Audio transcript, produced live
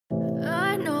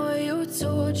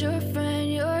told your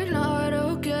friend you're not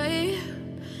okay?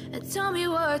 And tell me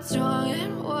what's wrong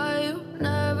and why you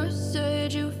never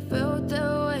said you felt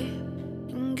that way.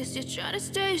 And guess you're trying to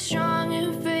stay strong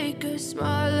and fake a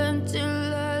smile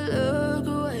until I look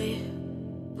away.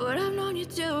 But I've known you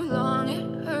too long, it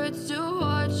hurts to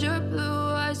watch your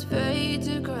blue eyes fade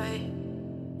to gray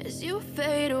as you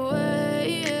fade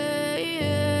away,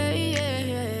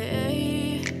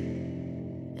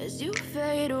 as you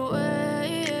fade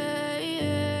away.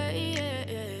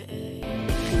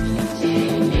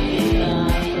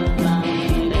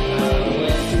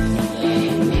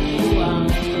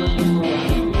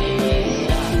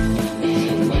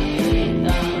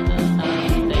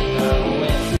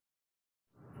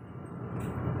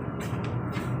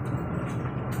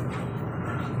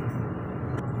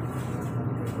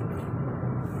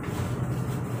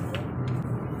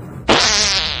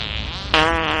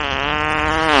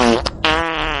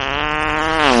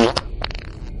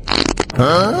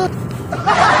 Hah?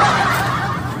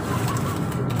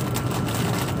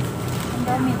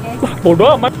 Wah,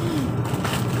 bodoh amat.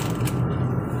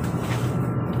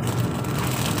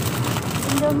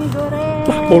 Indomie goreng.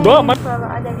 Wah, bodoh amat. Selalu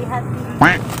ada di hati.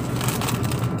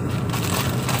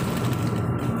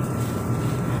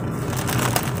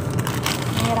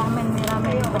 Ini ramen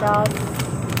pedas.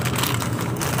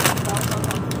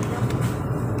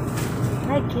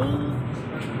 Lagi.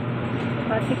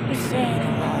 Masih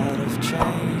pisang.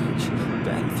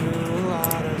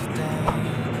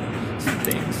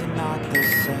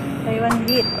 Taiwan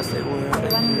beer.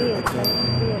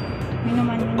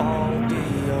 Minuman. Barbar.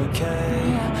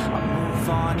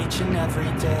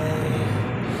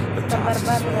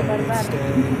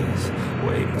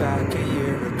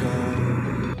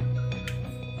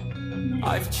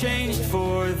 I've changed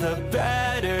for the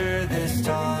better this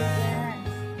time.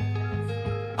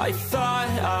 I thought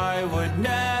I would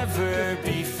never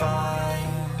be fine.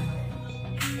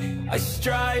 I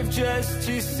strive just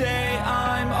to say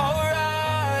I'm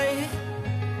alright.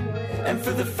 And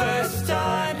for the first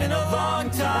time in a long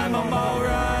time I'm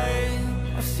alright.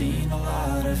 I've seen a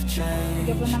lot of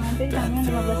change, been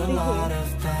through a lot of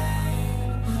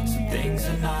pain. Some things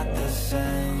are not the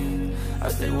same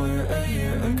as they were a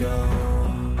year ago,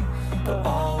 but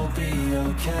all will be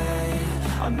okay.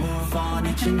 I move on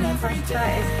each and every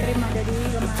day.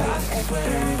 The past is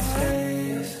where it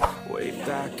stays. Way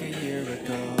back a year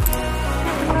ago.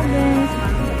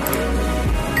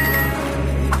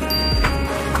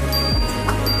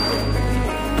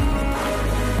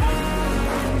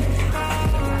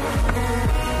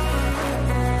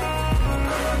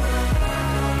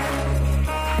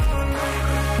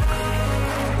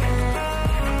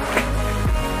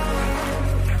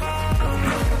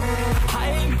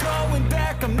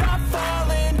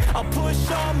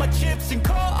 All my chips and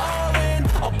call all in.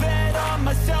 I'll bet on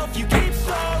myself, you keep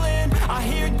stalling. I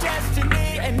hear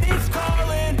destiny and it's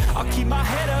calling. I'll keep my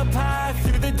head up high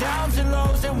through the downs and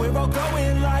lows. And we're all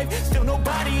going life, still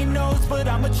nobody knows. But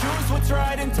I'ma choose what's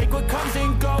right and take what comes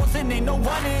and goes. And ain't no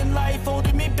one in life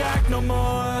holding me back no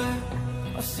more.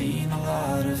 I've seen a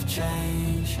lot of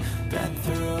change, been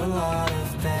through a lot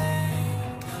of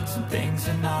pain. Some things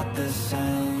are not the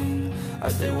same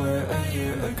as they were a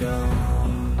year ago,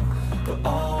 but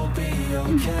all will be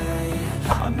okay.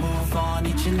 I move on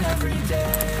each and every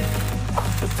day.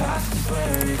 The past is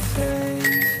where it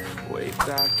stays. Way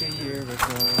back a year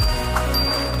ago.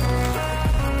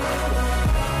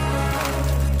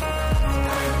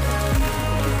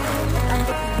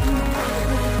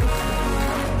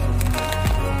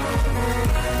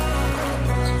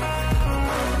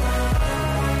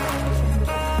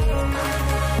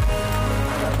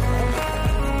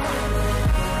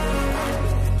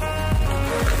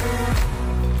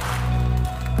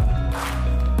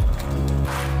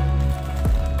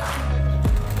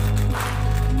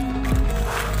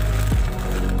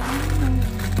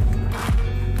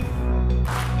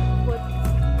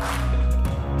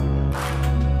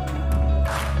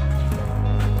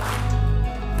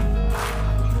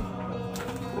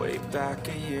 Back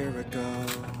a year ago.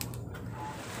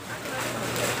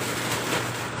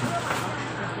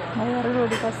 Bayar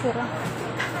dulu di kasir.